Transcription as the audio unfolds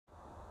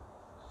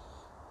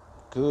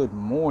Good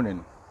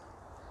morning.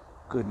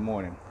 Good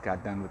morning.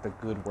 Got done with a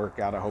good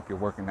workout. I hope you're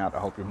working out. I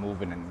hope you're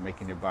moving and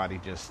making your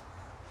body just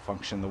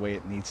function the way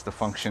it needs to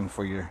function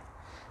for your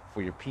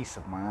peace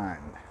of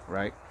mind,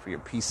 right? For your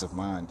peace of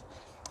mind.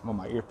 I'm on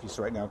my earpiece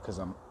right now because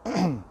I'm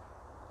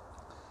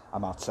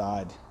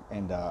outside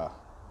and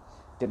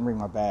didn't bring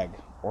my bag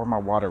or my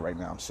water right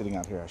now. I'm sitting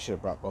out here. I should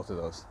have brought both of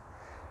those.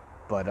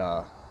 But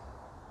I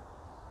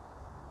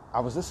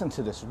listened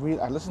to this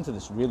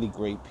really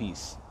great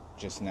piece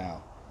just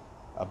now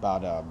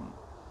about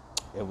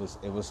it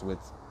was with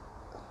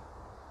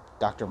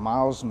Dr.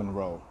 Miles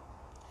Monroe,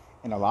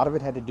 and a lot of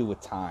it had to do with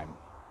time.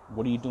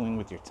 What are you doing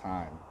with your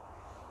time?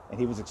 And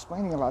he was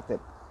explaining a lot that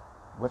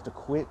we have to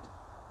quit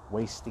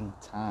wasting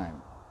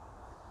time.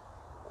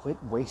 Quit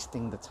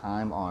wasting the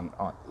time on.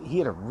 He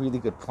had a really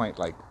good point.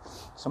 Like,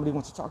 somebody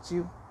wants to talk to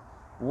you,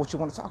 what you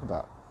want to talk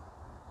about?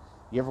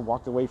 You ever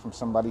walked away from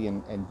somebody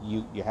and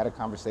you had a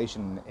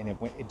conversation and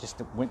it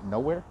just went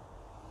nowhere?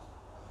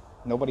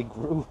 Nobody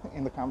grew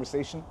in the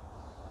conversation.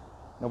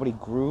 Nobody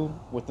grew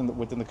within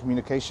the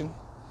communication,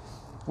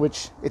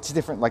 which it's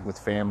different. Like with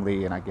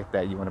family, and I get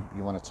that you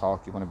want to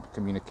talk, you want to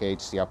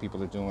communicate, see how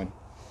people are doing.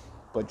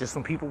 But just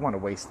when people want to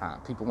waste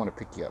time, people want to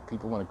pick you up,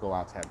 people want to go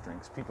out to have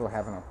drinks, people are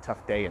having a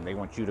tough day and they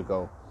want you to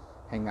go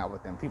hang out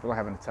with them. People are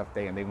having a tough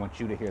day and they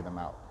want you to hear them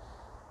out.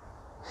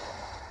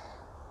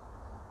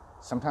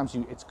 Sometimes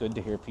it's good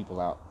to hear people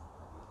out,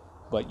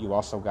 but you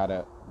also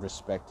gotta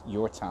respect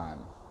your time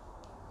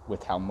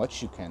with how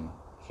much you can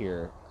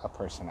hear a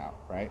person out,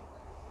 right?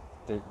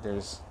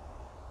 There's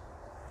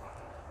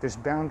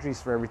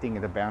boundaries for everything,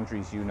 and the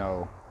boundaries you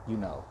know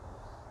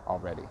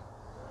already.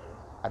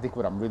 I think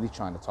what I'm really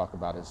trying to talk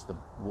about is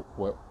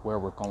where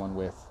we're going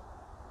with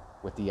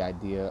the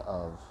idea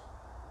of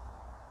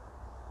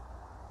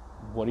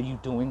what are you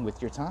doing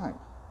with your time?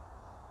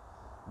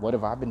 What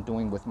have I been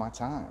doing with my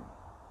time?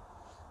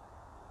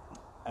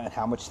 And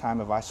how much time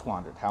have I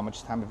squandered? How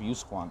much time have you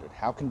squandered?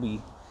 How can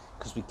we,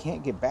 because we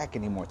can't get back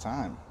any more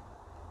time.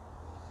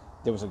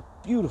 There was a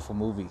beautiful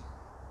movie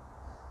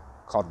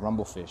called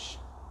Rumblefish,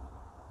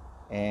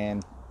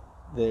 and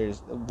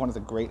there's one of the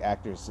great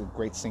actors, a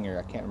great singer,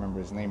 I can't remember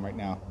his name right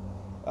now.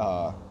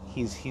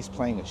 He's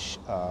playing it's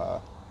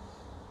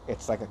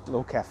like a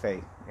little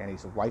cafe, and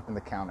he's wiping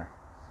the counter,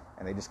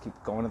 and they just keep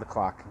going to the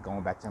clock and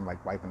going back to him,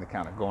 like wiping the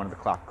counter, going to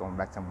the clock, going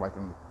back to him,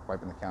 wiping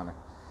the counter.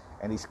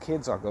 And these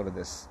kids all go to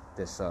this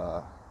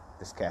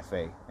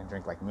cafe and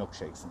drink like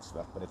milkshakes and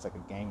stuff, but it's like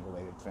a gang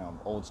related film,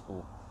 old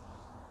school.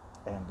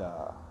 And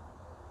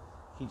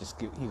he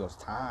goes,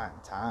 time.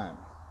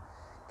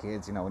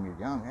 Kids, when you're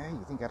young, hey,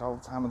 you think you got all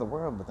the time in the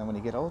world, but then when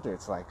you get older,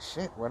 it's like,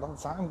 shit, where'd all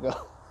the time go?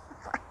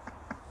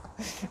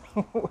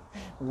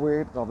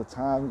 Where'd all the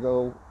time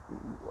go?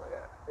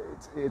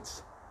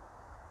 It's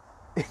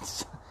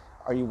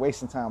are you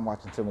wasting time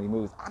watching too many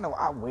movies? I know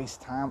I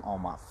waste time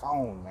on my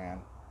phone, man.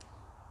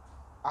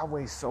 I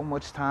waste so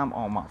much time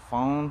on my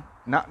phone.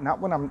 Not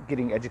when I'm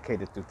getting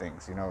educated through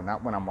things,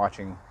 not when I'm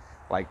watching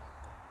like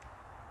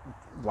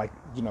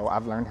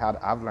I've learned how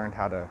to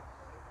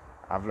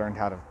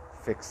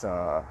fix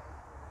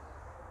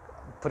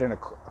put in a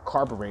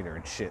carburetor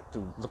and shit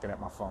through looking at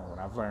my phone.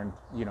 I've learned,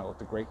 listened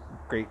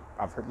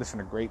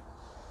to great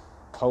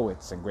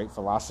poets and great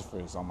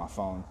philosophers on my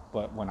phone.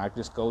 But when I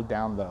just go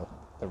down the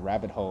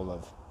rabbit hole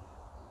of,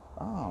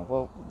 oh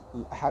well,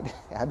 how do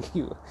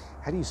you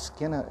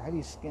skin a cow?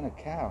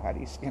 How do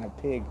you skin a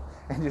pig?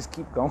 And just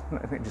keep going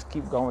and just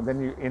keep going. Then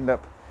you end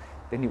up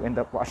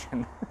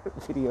watching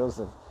videos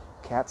of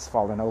cats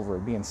falling over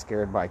and being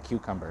scared by a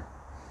cucumber,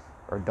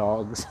 or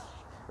dogs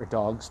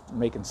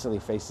making silly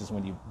faces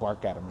when you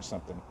bark at them or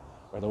something,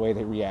 or the way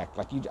they react.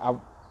 Like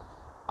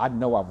I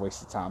know I've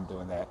wasted time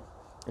doing that,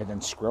 and then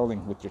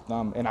scrolling with your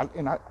thumb. And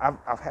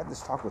I've had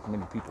this talk with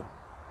many people.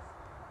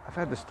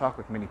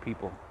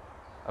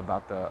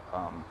 About the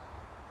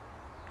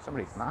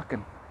somebody's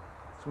knocking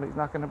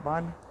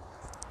behind me.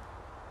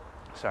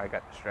 Sorry, I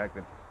got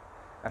distracted.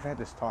 I've had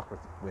this talk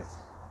with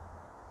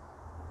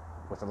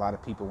a lot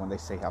of people when they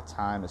say how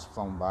time has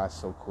flown by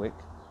so quick,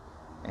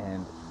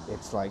 and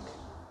it's like,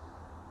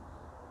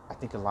 I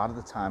think a lot of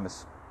the time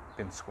has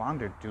been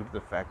squandered due to the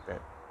fact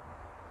that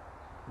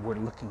we're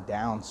looking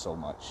down so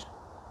much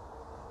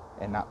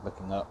and not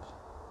looking up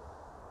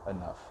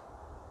enough.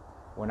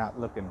 We're not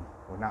looking.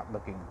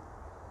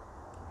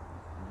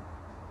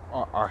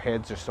 Our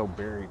heads are so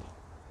buried.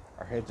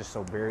 Our heads are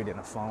so buried in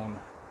a phone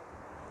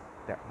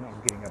that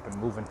I'm getting up and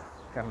moving.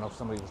 I don't know if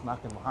somebody was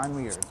knocking behind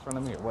me or in front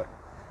of me or what.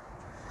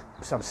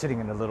 So I'm sitting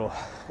in a little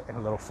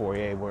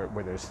foyer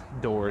where there's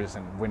doors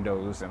and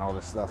windows and all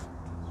this stuff.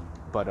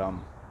 But there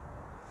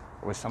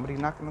was somebody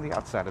knocking on the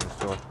outside of this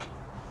door.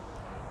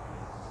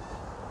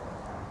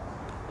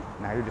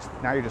 Now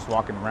you're just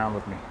walking around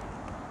with me.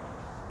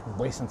 I'm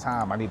wasting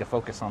time. I need to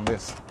focus on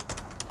this.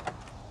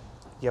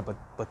 Yeah, but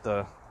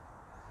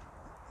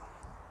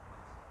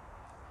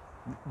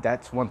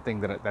that's one thing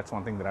that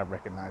I've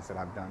recognized that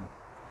I've done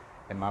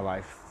in my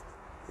life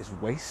is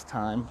waste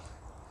time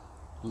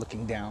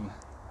looking down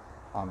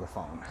on the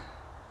phone.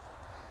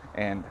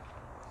 And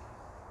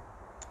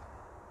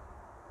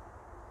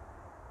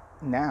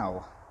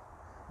now,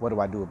 what do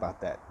I do about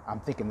that? I'm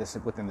thinking this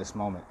within this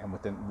moment, and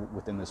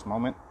within this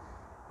moment,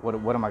 what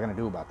am I going to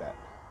do about that?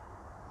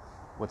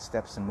 What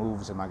steps and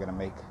moves am I going to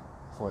make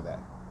for that?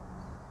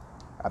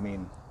 I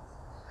mean,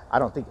 I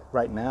don't think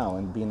right now,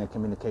 and being in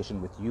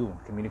communication with you,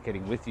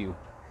 communicating with you,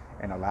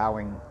 and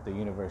allowing the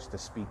universe to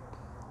speak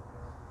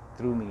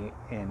through me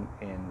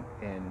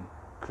in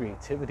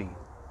creativity,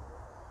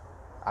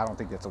 I don't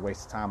think that's a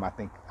waste of time. I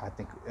think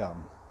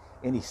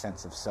any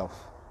sense of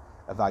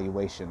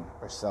self-evaluation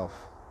or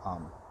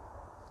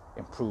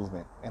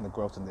self-improvement and the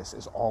growth in this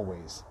is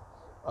always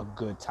a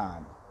good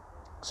time.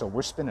 So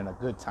we're spending a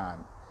good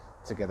time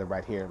together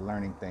right here,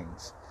 learning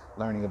things,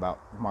 learning about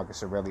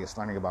Marcus Aurelius,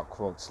 learning about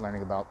quotes,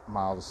 learning about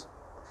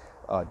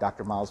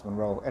Dr. Miles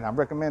Monroe. And I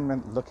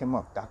recommend, look him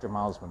up, Dr.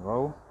 Miles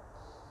Monroe,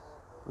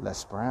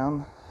 Les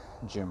Brown,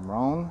 Jim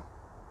Rohn,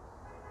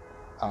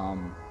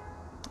 and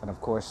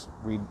of course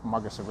read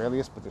Marcus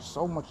Aurelius. But there's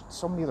so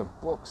many other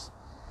books.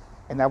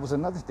 And that was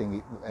another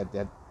thing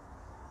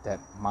that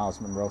Miles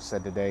Monroe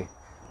said today.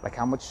 Like,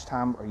 how much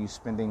time are you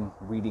spending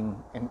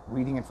reading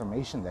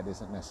information that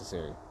isn't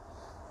necessary?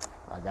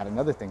 I got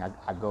another thing.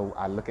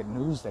 I look at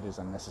news that is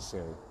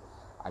unnecessary.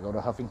 I go to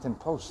Huffington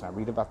Post. I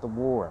read about the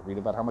war. I read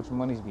about how much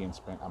money is being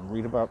spent. I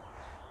read about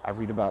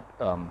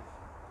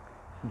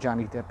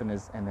Johnny Depp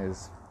and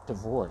his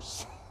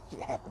divorce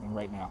happening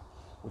right now,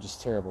 which is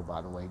terrible,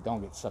 by the way.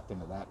 Don't get sucked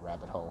into that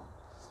rabbit hole.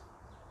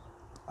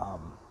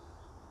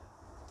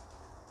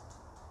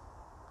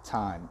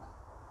 Time.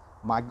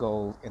 My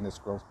goal in this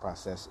growth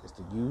process is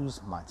to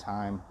use my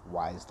time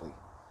wisely.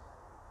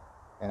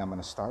 And I'm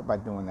going to start by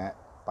doing that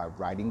by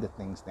writing the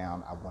things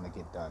down I want to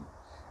get done.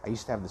 I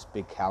used to have this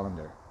big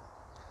calendar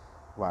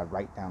where I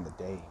write down the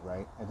day,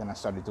 right? And then I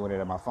started doing it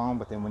on my phone.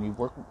 But then when you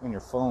work on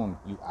your phone,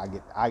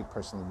 I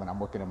personally, when I'm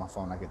working on my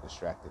phone, I get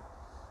distracted.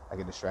 I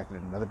get distracted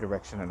in another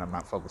direction, and I'm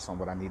not focused on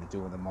what I need to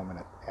do in the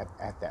moment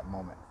at that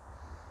moment.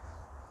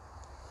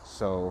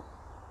 So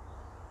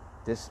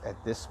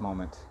at this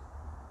moment,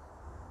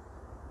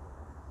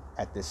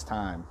 at this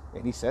time,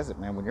 and he says it,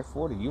 man, when you're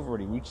 40, you've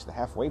already reached the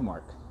halfway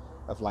mark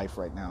of life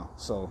right now.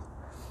 So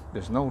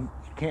you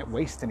can't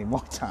waste any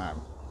more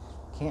time.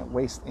 Can't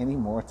waste any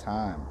more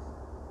time.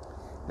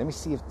 Let me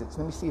see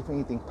if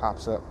anything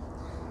pops up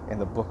in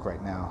the book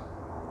right now.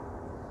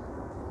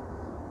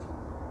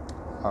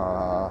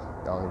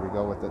 Here we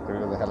go with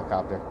the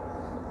helicopter.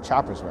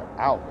 Choppers were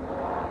out.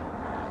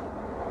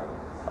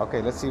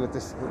 Okay, let's see what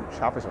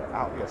choppers were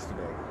out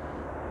yesterday.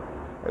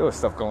 There was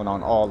stuff going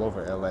on all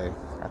over LA.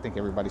 I think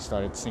everybody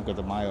started Cinco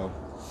de Mayo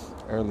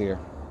earlier.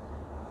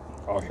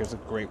 Oh, here's a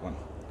great one.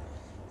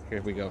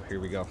 Here we go.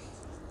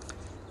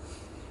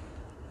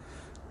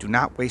 Do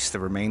not waste the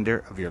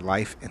remainder of your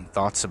life in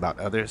thoughts about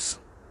others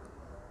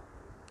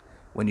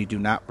when you do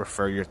not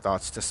refer your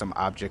thoughts to some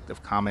object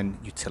of common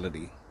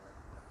utility.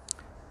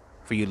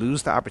 For you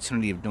lose the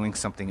opportunity of doing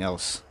something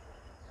else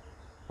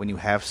when you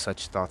have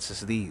such thoughts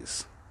as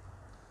these.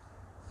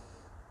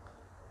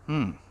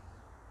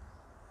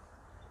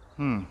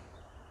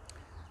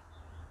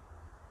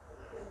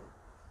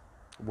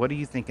 What are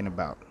you thinking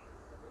about?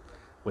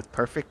 With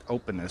perfect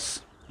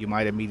openness, you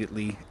might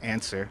immediately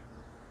answer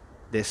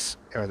this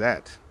or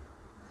that.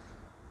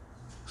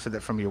 So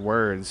that from your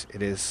words,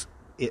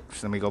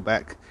 let me go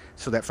back.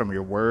 So that from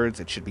your words,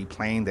 it should be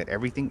plain that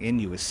everything in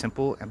you is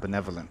simple and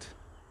benevolent,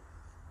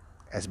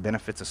 as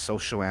benefits a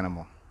social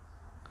animal.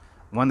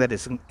 One that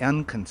is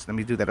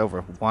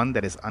One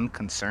that is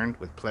unconcerned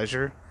with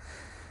pleasure,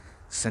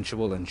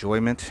 sensual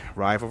enjoyment,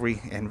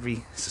 rivalry,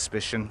 envy,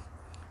 suspicion,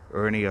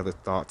 or any other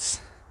thoughts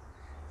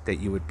that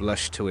you would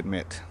blush to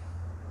admit.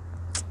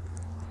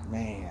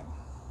 Man.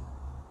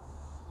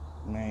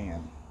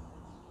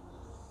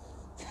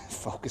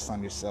 Focus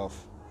on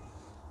yourself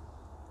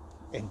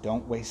and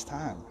don't waste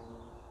time.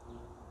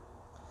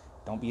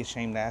 Don't be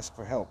ashamed to ask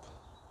for help.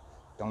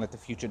 Don't let the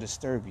future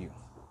disturb you.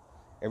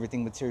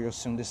 Everything material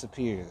soon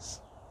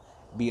disappears.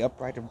 Be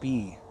upright or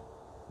be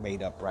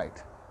made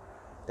upright.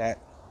 That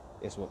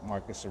is what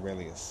Marcus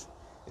Aurelius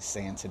is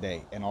saying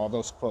today. And all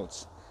those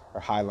quotes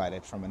are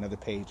highlighted from another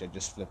page I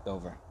just flipped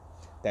over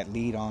that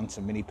lead on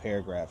to many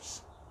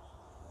paragraphs.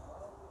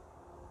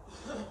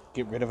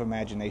 Get rid of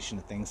imagination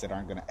of things that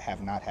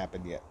have not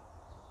happened yet.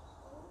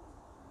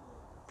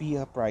 Be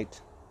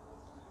upright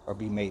or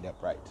be made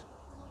upright.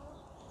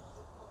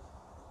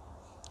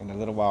 In a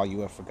little while,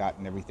 you have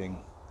forgotten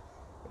everything,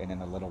 and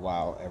in a little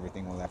while,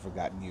 everything will have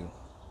forgotten you.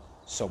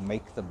 So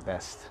make the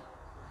best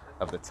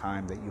of the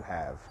time that you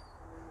have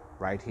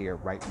right here,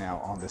 right now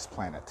on this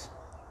planet.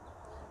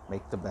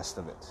 Make the best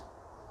of it.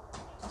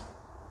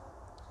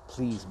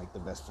 Please make the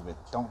best of it.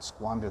 Don't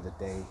squander the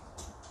day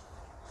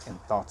in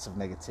thoughts of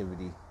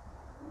negativity.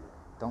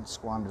 Don't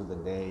squander the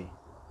day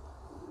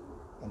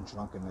in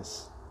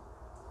drunkenness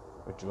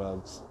or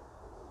drugs.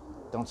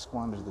 Don't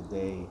squander the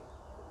day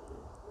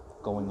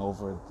going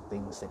over the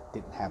things that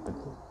didn't happen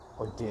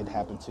or did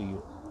happen to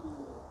you.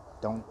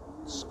 Don't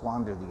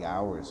squander the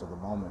hours or the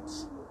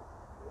moments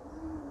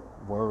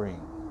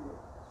worrying.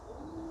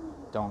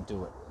 Don't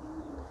do it.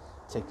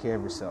 Take care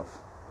of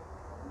yourself.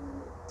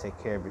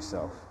 Take care of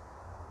yourself.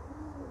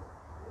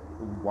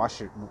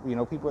 Wash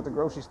your, people at the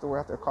grocery store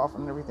out there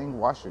coughing and everything.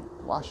 Wash your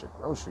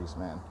groceries,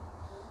 man.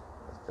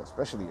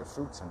 Especially your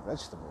fruits and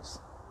vegetables.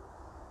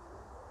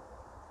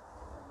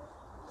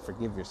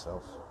 Forgive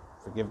yourself.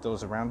 Forgive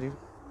those around you.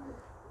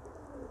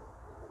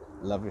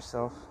 Love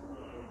yourself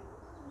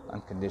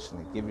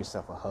unconditionally. Give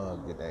yourself a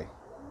hug today.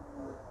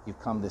 You've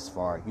come this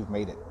far. You've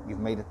made it. You've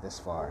made it this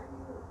far.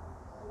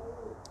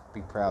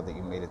 Be proud that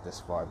you made it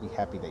this far. Be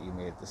happy that you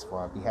made it this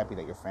far. Be happy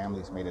that your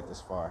family's made it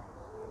this far.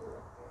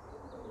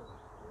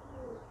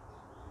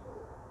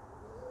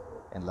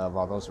 And love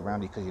all those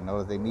around you because you know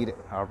that they need it.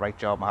 All right,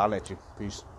 y'all. I'll holler at you. Peace.